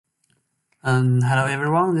Hello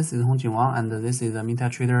everyone, this is Hongjing Wang, and this is a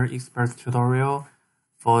MetaTrader expert tutorial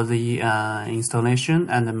for the installation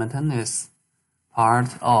and maintenance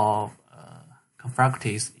part of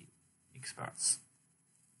Comfracti's experts.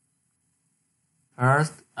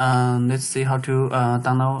 First, let's see how to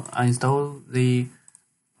install the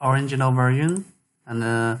original version,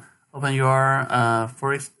 and open your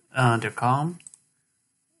Forex.com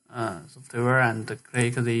software and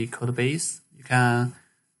click the code base. You can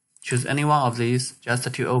choose any one of these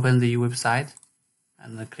just to open the website,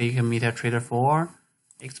 and click MetaTrader 4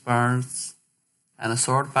 experts and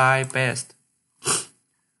sort by best.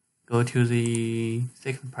 Go to the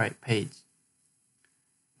second page,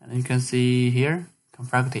 and you can see here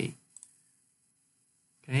Comfracti.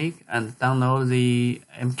 Click and download the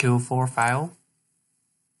MQ4 file.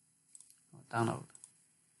 Download.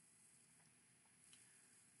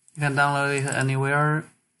 You can download it anywhere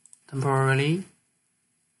temporarily.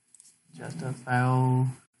 Just a file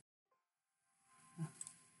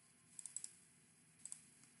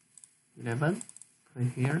 11, put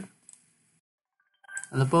it here.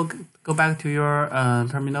 And go back to your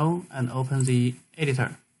terminal and open the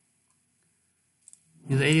editor.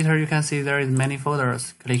 In the editor, you can see there is many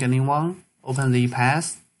folders. Click any one, open the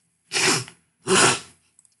path,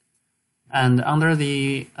 and under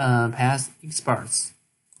the path experts,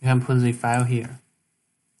 you can put the file here.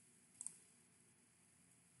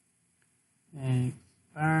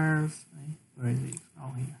 Experts, where is it?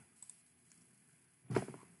 Oh, here.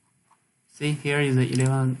 See, here is the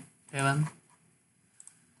 11,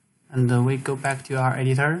 and we go back to our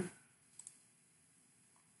editor.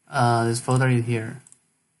 This folder is here,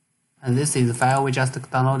 and this is the file we just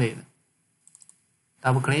downloaded.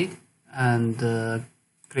 Double click and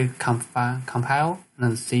click compile,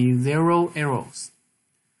 and see 0 errors,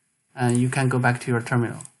 and you can go back to your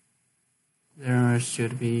terminal. There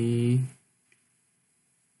should be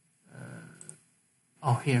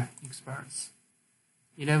here, experts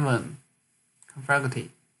 11 Comfracti.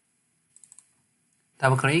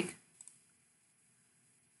 Double click,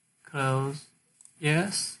 close,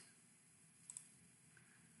 yes,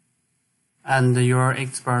 and your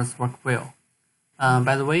experts work well.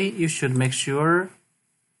 By the way, you should make sure,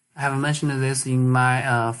 I have mentioned this in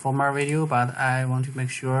my former video, but I want to make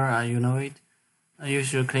sure you know it. You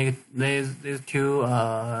should click these two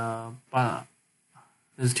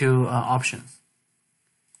options,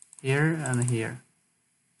 here and here.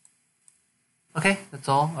 Okay, that's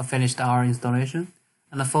all. I finished our installation.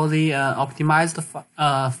 And for the optimized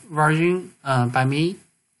version by me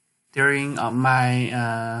during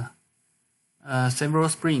my several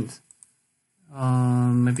sprints,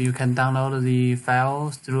 maybe you can download the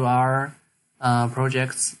files through our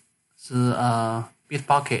projects through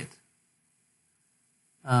Bitbucket.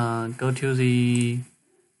 Go to the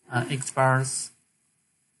experts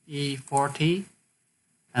EFTT,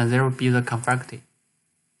 and there will be the Comfracti.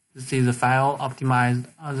 This is the file optimized.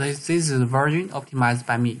 This is the version optimized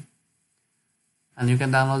by me, and you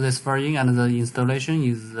can download this version, and the installation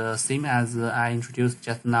is the same as I introduced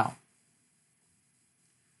just now.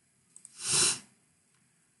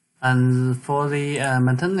 And for the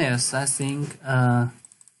maintenance, I think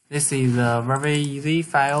this is a very easy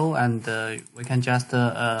file, and we can just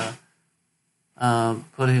put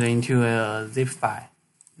it into a zip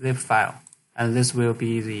file, and this will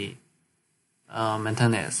be the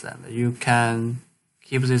maintenance, and you can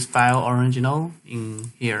keep this file original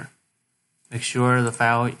in here. Make sure the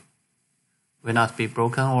file will not be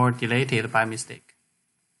broken or deleted by mistake.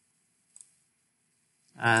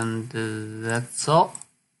 And that's all.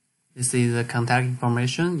 This is the contact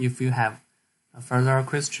information. If you have a further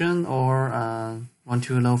question or want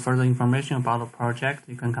to know further information about the project,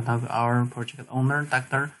 you can contact our project owner,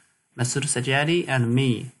 Dr. Masood Sajjadi, and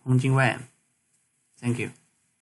me, Hongjing Wang. Thank you.